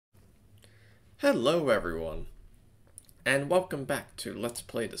Hello everyone, and welcome back to Let's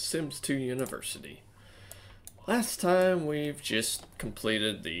Play The Sims 2 University. Last time we've just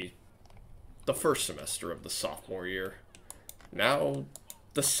completed the first semester of the sophomore year. Now,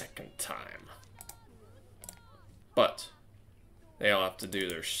 the second time. But, they all have to do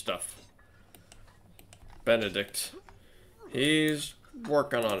their stuff. Benedict, he's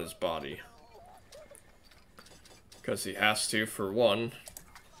working on his body. Because he has to, for one.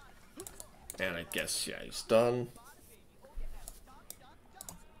 And I guess, yeah, he's done.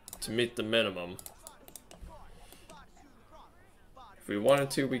 To meet the minimum. If we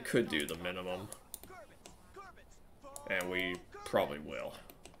wanted to, we could do the minimum. And we probably will.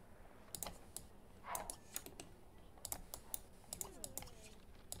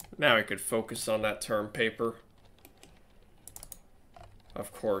 Now I could focus on that term paper.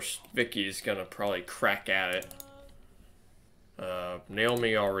 Of course, Vicky's gonna probably crack at it.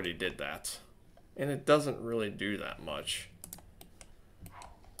 Naomi already did that. And it doesn't really do that much.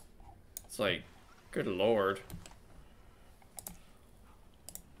 It's like, good lord.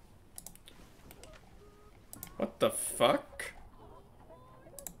 What the fuck?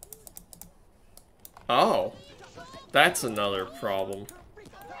 Oh. That's another problem.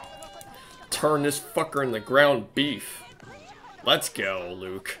 Turn this fucker into ground beef. Let's go,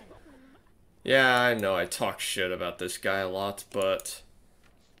 Luke. Yeah, I know I talk shit about this guy a lot, but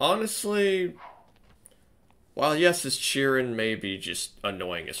honestly, while yes, his cheering may be just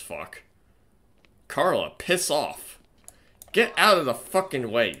annoying as fuck. Carla, piss off. Get out of the fucking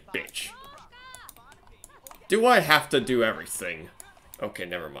way, bitch. Do I have to do everything? Okay,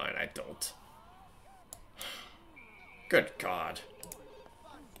 never mind, I don't. Good God.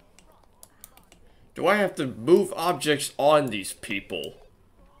 Do I have to move objects on these people?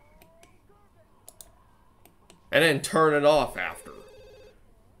 And then turn it off after?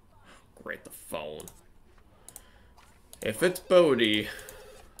 Great, the phone. If it's Bodhi,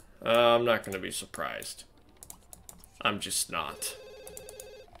 I'm not going to be surprised. I'm just not.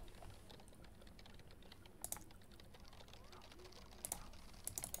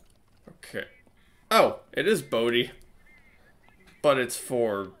 Okay. Oh, it is Bodhi. But it's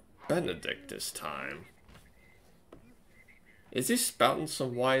for Benedict this time. Is he spouting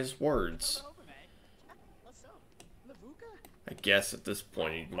some wise words? I guess at this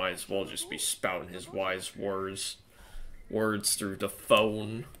point he might as well just be spouting his wise words through the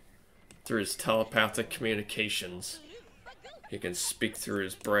phone, through his telepathic communications. He can speak through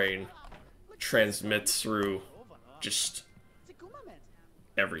his brain, transmit through just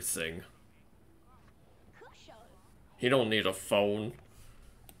everything. He don't need a phone.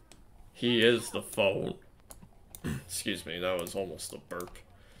 He is the phone. Excuse me, that was almost a burp.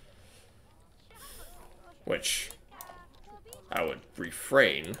 Which I would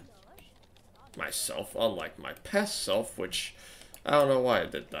refrain myself, unlike my past self, which I don't know why I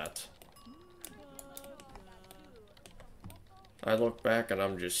did that. I look back and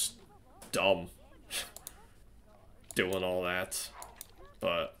I'm just dumb doing all that.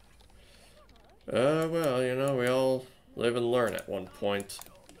 But well, you know, we all live and learn at one point.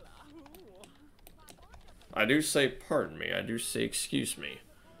 I do say pardon me, I do say excuse me,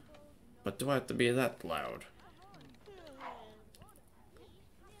 but do I have to be that loud?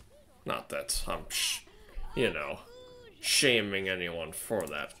 Not that I'm, you know, shaming anyone for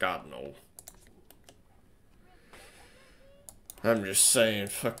that. God, no. I'm just saying,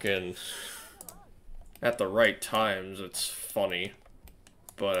 fucking, at the right times, it's funny.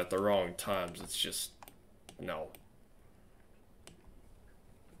 But at the wrong times, it's just, no.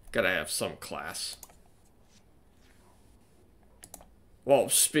 Gotta have some class. Well,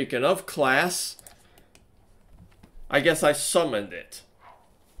 speaking of class, I guess I summoned it.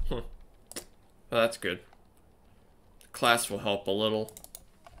 Well, that's good. Class will help a little.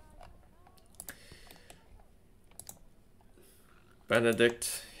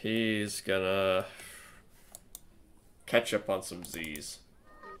 Benedict, he's gonna catch up on some Z's.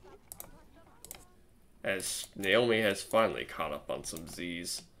 As Naomi has finally caught up on some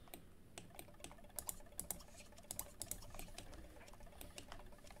Z's.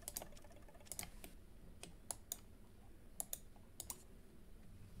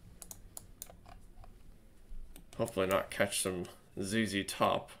 Hopefully not catch some ZZ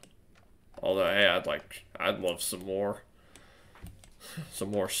Top. Although, hey, I'd love some more.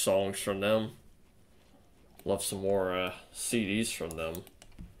 Some more songs from them. Love some more CDs from them.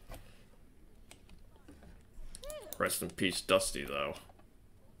 Rest in peace, Dusty, though.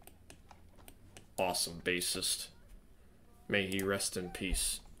 Awesome bassist. May he rest in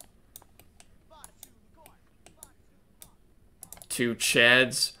peace. Two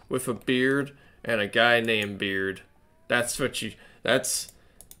Chads with a beard and a guy named Beard. That's what you. That's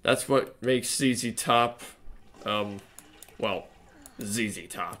what makes ZZ Top. Well, ZZ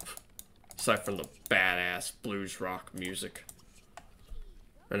Top. Aside from the badass blues rock music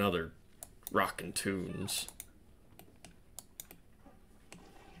and other rockin' tunes.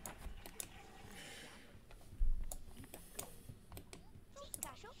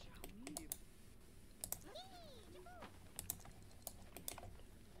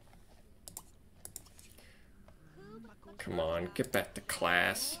 Come on, get back to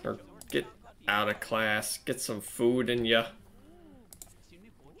class, or get out of class, get some food in ya.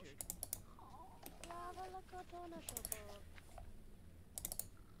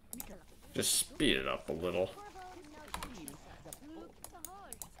 Just speed it up a little.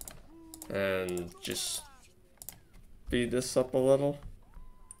 And just speed this up a little.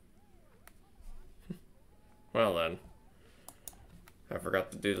 Well then. I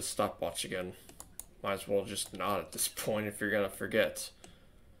forgot to do the stopwatch again. Might as well just nod at this point if you're gonna forget.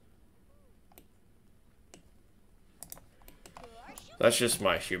 That's just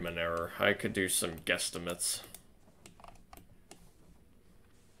my human error. I could do some guesstimates.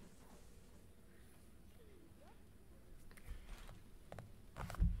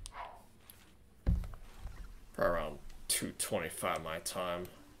 Probably around 2:25 my time.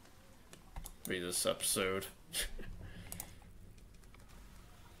 Be this episode.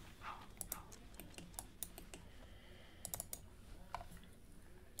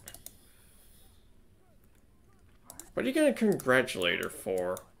 What are you gonna congratulate her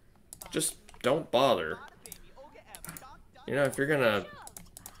for? Just don't bother. You know, if you're gonna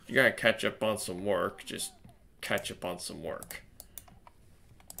catch up on some work, just catch up on some work.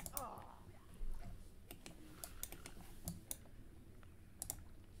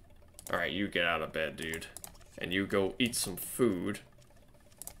 Alright, you get out of bed, dude. And you go eat some food.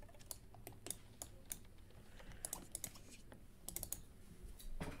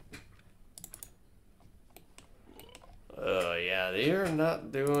 Yeah, they are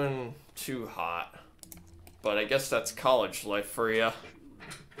not doing too hot. But I guess that's college life for you.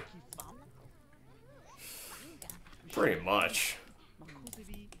 Pretty much.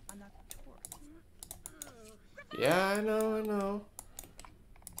 Yeah, I know.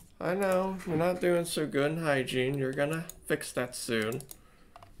 I know, you're not doing so good in hygiene. You're gonna fix that soon.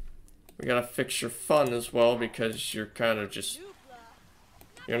 We gotta fix your fun as well, because you're kind of just...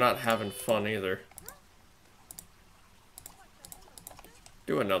 You're not having fun either.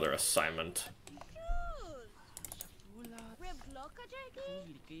 Do another assignment.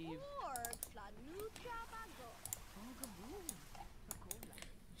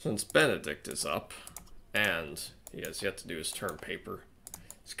 Since Benedict is up, and he has yet to do his term paper,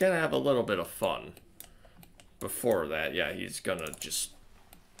 he's gonna have a little bit of fun. Before that, yeah, he's gonna just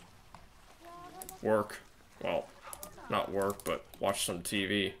work. Well, not work, but watch some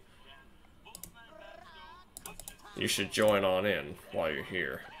TV. You should join on in while you're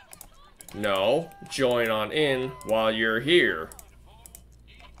here. No, join on in while you're here.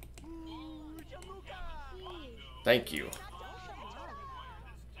 Thank you.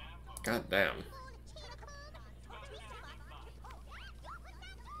 God damn.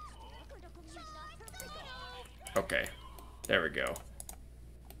 Okay, there we go.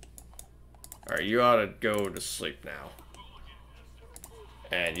 Alright, you ought to go to sleep now.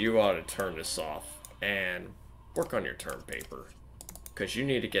 And you ought to turn this off and work on your term paper, because you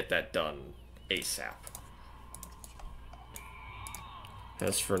need to get that done ASAP.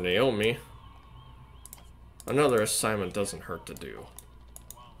 As for Naomi, another assignment doesn't hurt to do.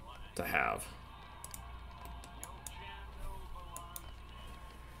 To have.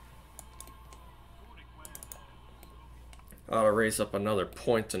 Ought to raise up another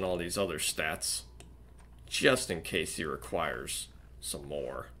point in all these other stats, just in case he requires some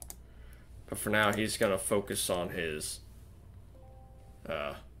more. But for now, he's gonna focus on his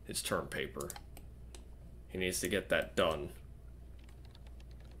term paper. He needs to get that done.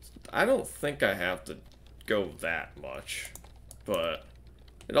 I don't think I have to go that much, but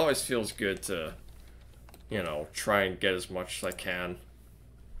it always feels good to, you know, try and get as much as I can.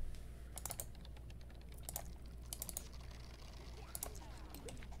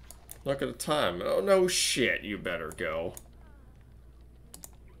 Look at the time. Oh, no shit, you better go.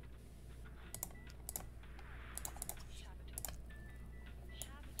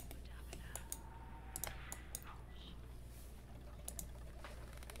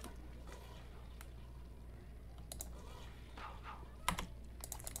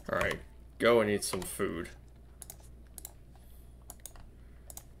 Alright, go and eat some food.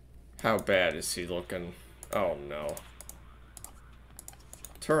 How bad is he looking? Oh no.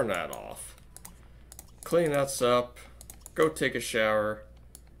 Turn that off. clean us up, go take a shower,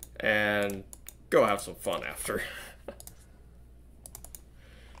 and go have some fun after.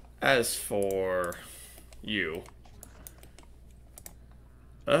 As for you,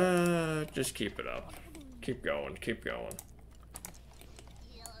 just keep it up. Keep going, keep going.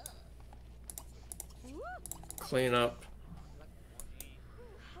 Clean up.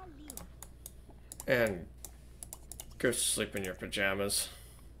 And go sleep in your pajamas.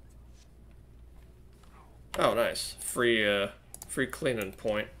 Oh, nice. Free cleaning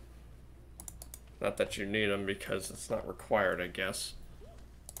point. Not that you need them because it's not required, I guess.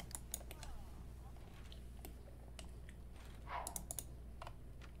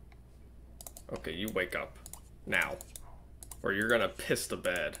 Okay, you wake up. Now. Or you're gonna piss the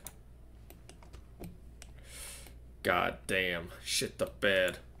bed. God damn. Shit the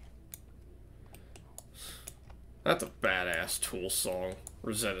bed. That's a badass Tool song.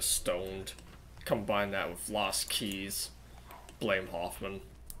 Rosetta Stoned. Combine that with Lost Keys. Blame Hoffman.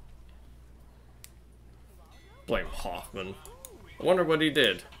 Blame Hoffman. I wonder what he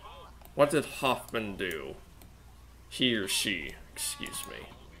did. What did Hoffman do? He or she, excuse me.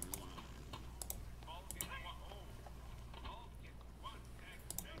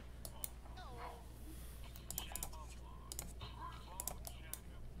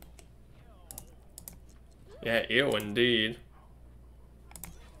 Yeah, ew indeed.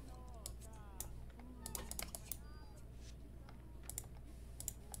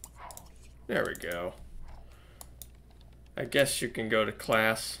 There we go. I guess you can go to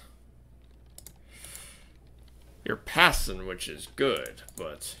class. You're passing, which is good,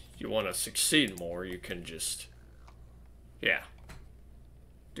 but you want to succeed more, you can just, yeah,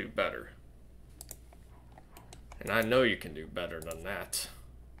 do better. And I know you can do better than that.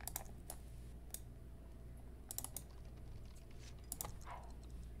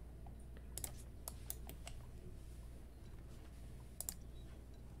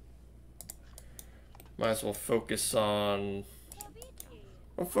 Might as well focus on...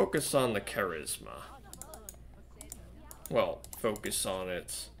 We'll focus on the charisma. Well, focus on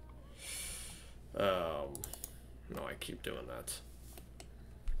it. No, I keep doing that.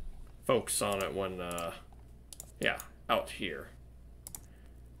 Focus on it when, yeah, out here.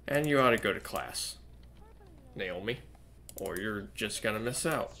 And you ought to go to class, Naomi, or you're just gonna miss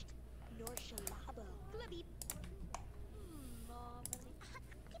out.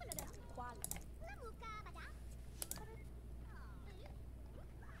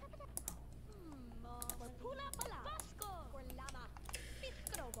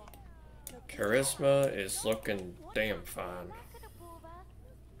 Charisma is looking damn fine.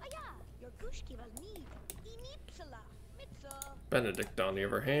 Benedict, on the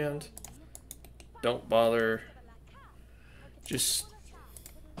other hand, don't bother. Just,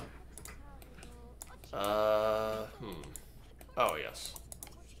 oh yes.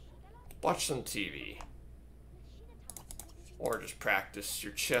 Watch some TV. Or just practice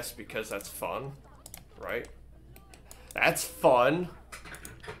your chess because that's fun, right? That's fun!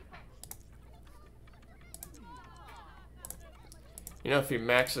 You know, if he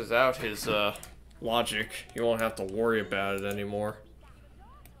maxes out his, logic, you won't have to worry about it anymore.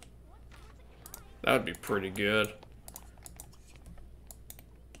 That would be pretty good.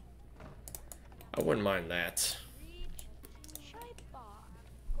 I wouldn't mind that.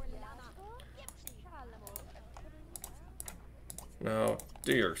 No,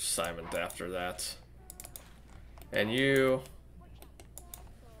 do your assignment after that. And you...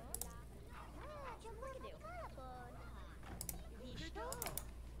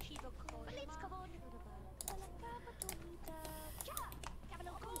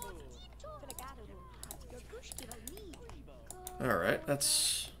 Alright,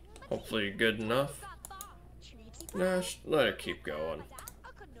 that's hopefully good enough. Nah, let it keep going.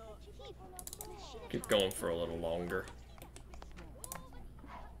 Keep going for a little longer.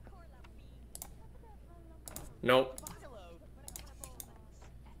 Nope.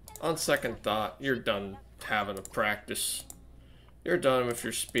 On second thought, you're done having a practice. You're done with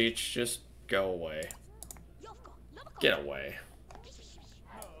your speech, just go away. Get away.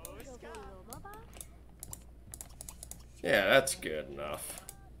 Yeah, that's good enough.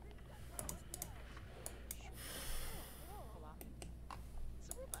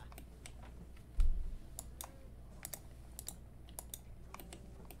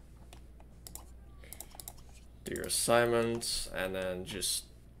 Do your assignments, and then just...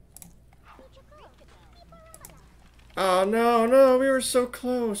 Oh, no, no, we were so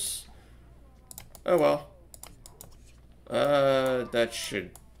close. Oh, well. That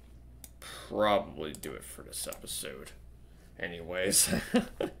should probably do it for this episode. Anyways.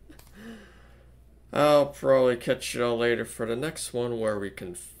 I'll probably catch y'all later for the next one where we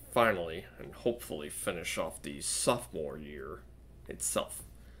can finally and hopefully finish off the sophomore year itself.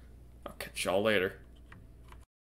 I'll catch y'all later.